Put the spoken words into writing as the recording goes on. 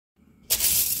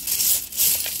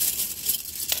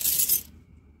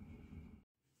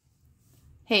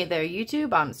Hey there,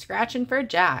 YouTube. I'm scratching for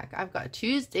Jack. I've got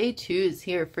Tuesday Twos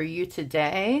here for you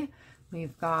today.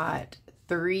 We've got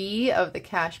 3 of the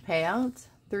cash payouts,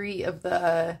 3 of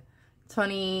the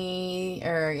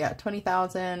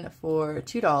 20,000 for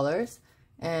 $2,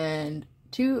 and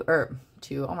two.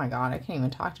 Oh my god, I can't even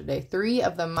talk today. 3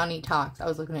 of the money talks. I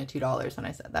was looking at $2 when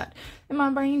I said that, and my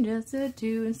brain just said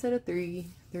 2 instead of 3.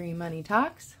 3 money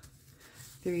talks,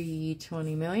 3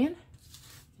 20 million,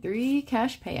 3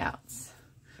 cash payouts.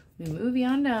 We move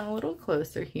on down a little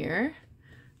closer here.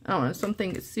 Oh,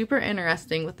 something super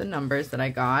interesting with the numbers that I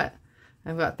got.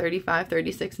 I've got 35,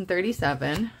 36, and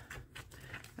 37.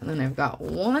 And then I've got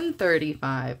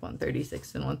 135,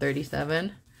 136, and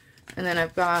 137. And then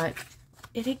I've got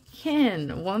it again,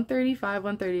 135,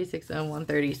 136, and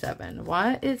 137.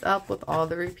 What is up with all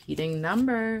the repeating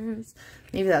numbers?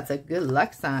 Maybe that's a good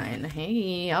luck sign.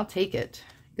 Hey, I'll take it.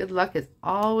 Good luck is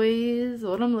always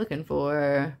what I'm looking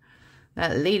for.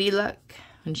 That lady luck,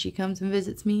 when she comes and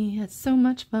visits me, it's so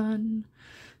much fun.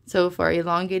 So for our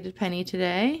elongated penny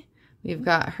today, we've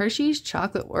got Hershey's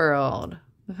Chocolate World.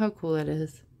 Look how cool it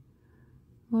is.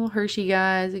 Little Hershey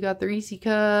guys. We got the Reese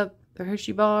Cup, the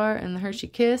Hershey Bar, and the Hershey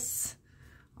Kiss.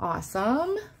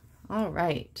 Awesome. All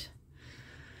right.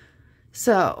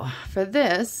 So for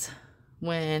this,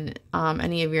 when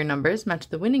any of your numbers match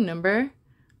the winning number,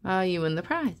 you win the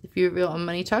prize. If you reveal a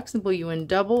money talk symbol, you win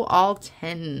double all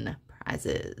 10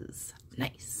 prizes.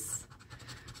 Nice.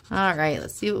 All right,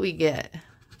 let's see what we get.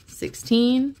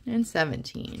 16 and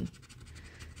 17.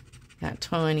 Got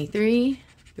 23,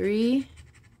 3,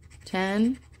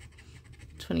 10,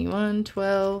 21,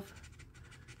 12,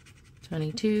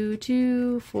 22,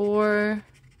 2, 4,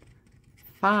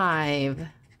 5,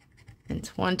 and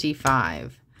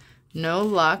 25. No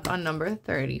luck on number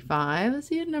 35. Let's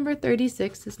see if number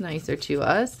 36 is nicer to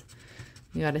us.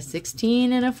 We got a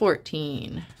 16 and a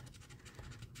 14.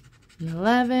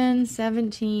 11,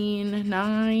 17,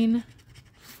 9,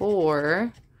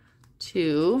 4,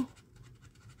 2,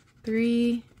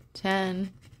 3,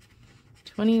 10,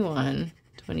 21,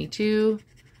 22,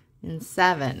 and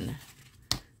 7.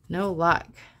 No luck.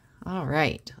 All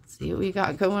right, let's see what we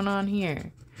got going on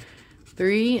here.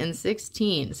 3 and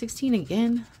 16. 16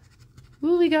 again.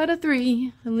 Ooh, we got a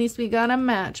 3. At least we got a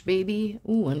match, baby.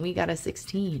 Ooh, and we got a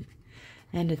 16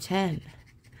 and a 10.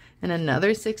 And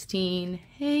another 16,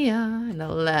 hey, an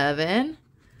 11,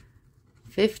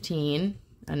 15,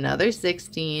 another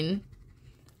 16,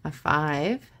 a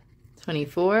 5,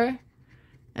 24,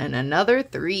 and another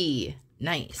 3.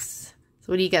 Nice.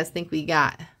 So what do you guys think we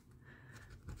got?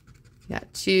 We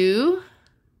got 2.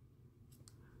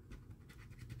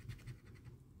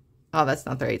 Oh, that's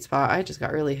not the right spot. I just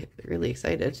got really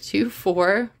excited. 2,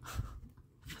 4.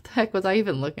 What the heck was I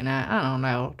even looking at? I don't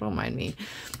know. Don't mind me.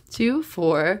 2,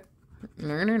 4.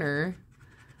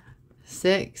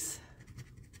 6,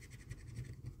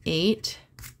 8.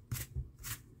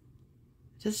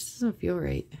 Just doesn't feel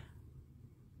right.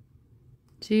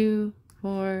 2,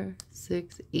 4,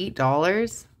 6,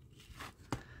 $8.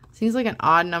 Seems like an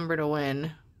odd number to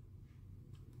win.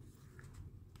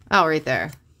 Oh, right there.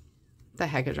 What the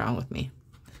heck is wrong with me?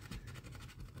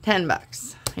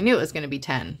 $10. I knew it was going to be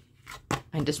 10.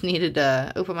 I just needed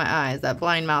to open my eyes. That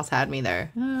blind mouse had me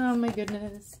there. Oh my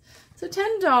goodness. So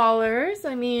 $10,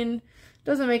 I mean,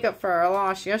 doesn't make up for our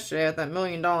loss yesterday at that $1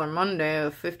 Million Monday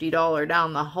of $50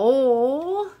 down the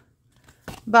hole.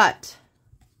 But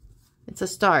it's a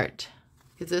start.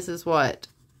 Because this is what?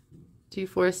 2,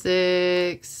 4,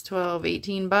 6, 12,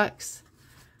 $18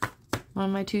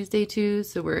 on my Tuesday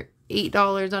Twos. So we're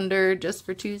 $8 under just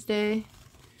for Tuesday.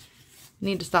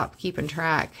 Need to stop keeping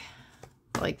track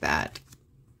like that,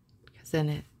 because then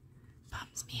it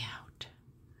bums me out.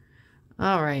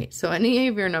 All right, so any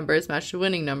of your numbers match the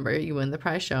winning number, you win the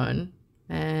prize shown.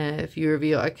 And if you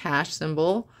reveal a cash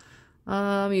symbol,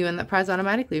 you win that prize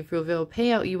automatically. If you reveal a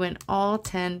payout, you win all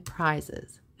 10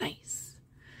 prizes. Nice.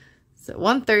 So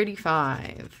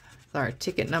 135 is our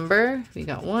ticket number. We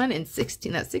got 1 and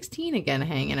 16. That's 16 again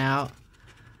hanging out.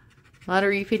 A lot of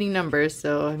repeating numbers,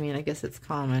 so I mean, I guess it's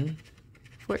common.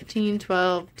 14,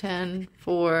 12, 10,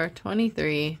 4,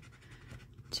 23,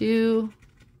 2,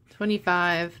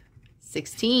 25,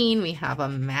 16. We have a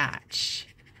match.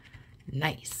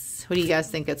 Nice. What do you guys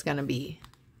think it's going to be?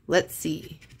 Let's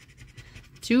see.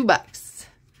 $2.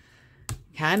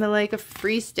 Kind of like a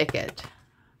free stick-it.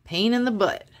 Pain in the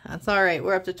butt. That's all right.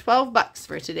 We're up to $12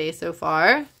 for today so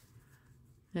far.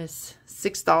 There's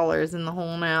 $6 in the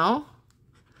hole now.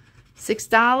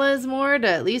 $6 more to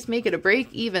at least make it a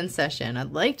break-even session.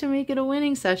 I'd like to make it a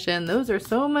winning session. Those are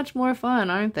so much more fun,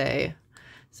 aren't they?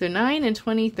 So 9 and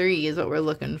 23 is what we're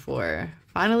looking for.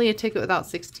 Finally a ticket without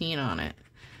 16 on it.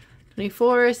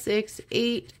 24, 6,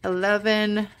 8,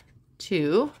 11,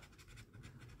 2,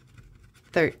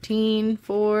 13,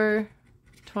 4,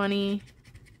 20,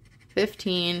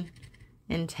 15,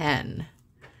 and 10.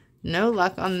 No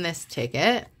luck on this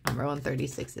ticket. Number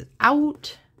 136 is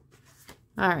out.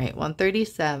 All right,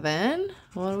 137.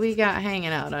 What do we got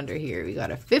hanging out under here? We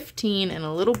got a 15 and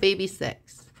a little baby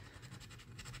 6.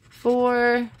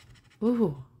 4.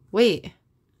 Ooh, wait.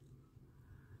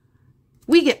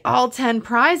 We get all 10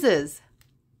 prizes.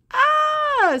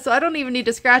 Ah, so I don't even need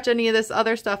to scratch any of this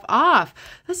other stuff off.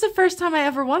 That's the first time I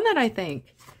ever won that, I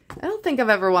think. I don't think I've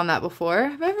ever won that before.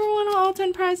 Have I ever won all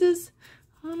 10 prizes?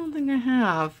 I don't think I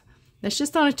have. It's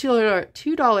just on a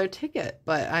 $2 ticket,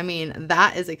 but I mean,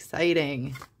 that is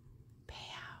exciting.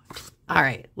 Payout. All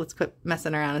right, let's quit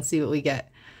messing around and see what we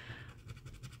get.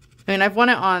 I mean, I've won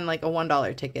it on like a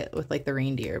 $1 ticket with like the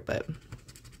reindeer, but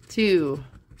 2,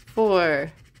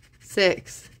 4,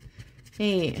 6,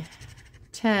 8,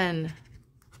 10,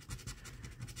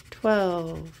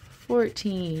 12,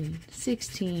 14,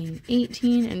 16,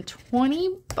 18, and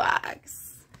 20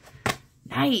 bucks.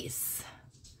 Nice.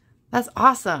 That's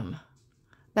awesome.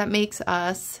 That makes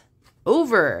us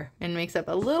over and makes up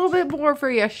a little bit more for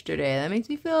yesterday. That makes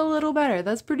me feel a little better.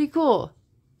 That's pretty cool.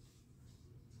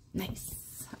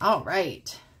 Nice. All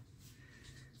right.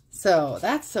 So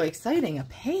that's so exciting. A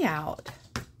payout.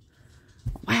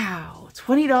 Wow.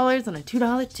 $20 on a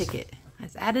 $2 ticket.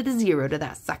 Let's added a 0 to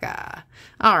that sucker.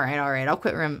 All right. All right. I'll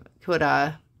quit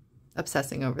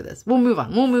obsessing over this. We'll move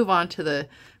on. We'll move on to the,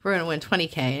 we're going to win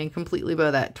 20K and completely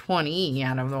blow that 20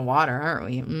 out of the water, aren't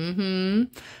we?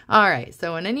 All right.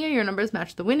 So when any of your numbers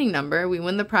match the winning number, we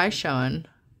win the prize shown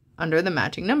under the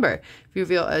matching number. If you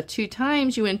reveal a 2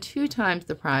 times, you win 2 times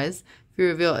the prize. If you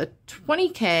reveal a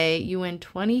 20K, you win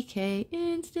 20K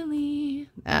instantly.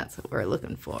 That's what we're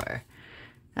looking for.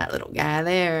 That little guy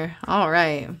there. All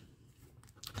right.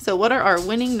 So what are our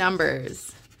winning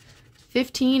numbers?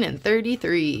 15 and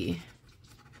 33.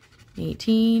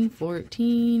 18,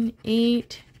 14,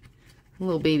 8,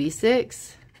 little baby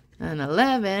 6, and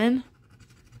 11,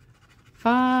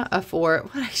 5, 4,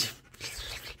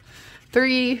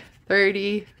 3,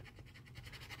 30,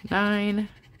 9,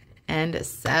 and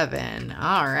 7.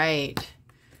 All right.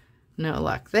 No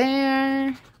luck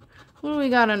there. What do we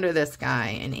got under this guy?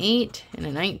 An 8 and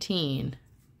a 19.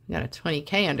 We got a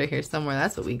 20K under here somewhere.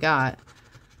 That's what we got.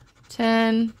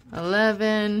 10,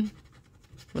 11.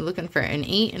 We're looking for an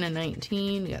 8 and a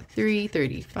 19. We got 3,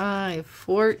 35,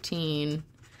 14.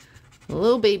 A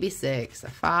little baby 6, a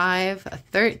 5, a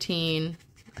 13,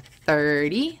 a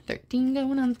 30. 13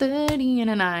 going on 30 and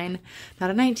a 9. Not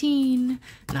a 19.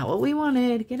 Not what we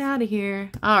wanted. Get out of here.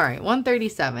 All right,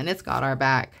 137. It's got our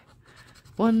back.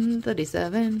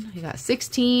 137. We got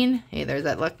 16. Hey, there's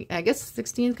that lucky. I guess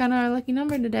 16 is kind of our lucky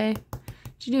number today.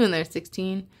 What you doing there,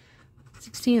 16?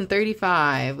 16 and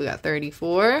 35. We got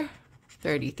 34.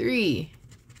 33,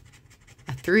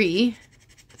 a 3,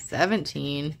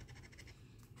 17,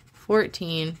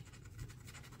 14,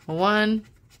 a 1,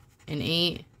 an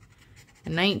 8, a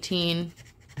 19,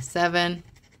 a 7,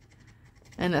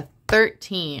 and a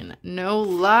 13. No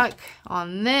luck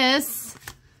on this.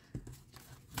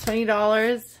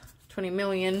 $20, 20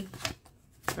 million,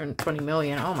 or 20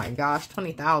 million. Oh my gosh,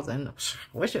 20,000. I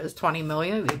wish it was 20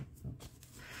 million. It'd be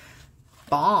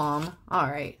bomb. All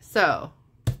right, so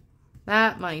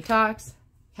that money talks,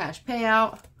 cash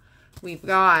payout. We've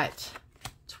got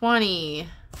 20,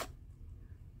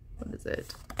 what is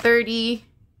it?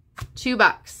 32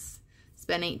 bucks.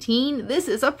 Spend 18. This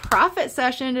is a profit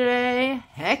session today.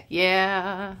 Heck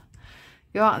yeah.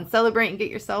 Go out and celebrate and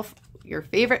get yourself your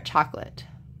favorite chocolate.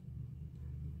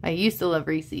 I used to love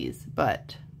Reese's,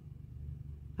 but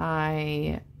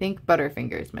I think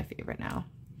Butterfinger is my favorite now.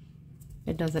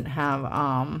 It doesn't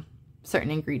have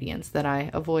certain ingredients that I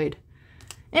avoid.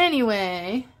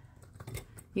 Anyway,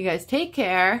 you guys take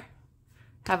care.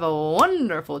 Have a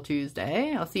wonderful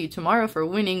Tuesday. I'll see you tomorrow for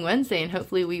Winning Wednesday, and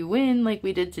hopefully we win like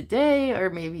we did today, or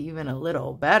maybe even a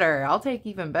little better. I'll take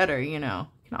even better, you know.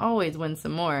 Can always win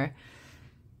some more.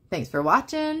 Thanks for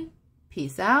watching.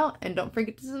 Peace out, and don't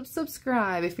forget to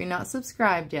subscribe if you're not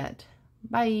subscribed yet.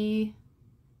 Bye.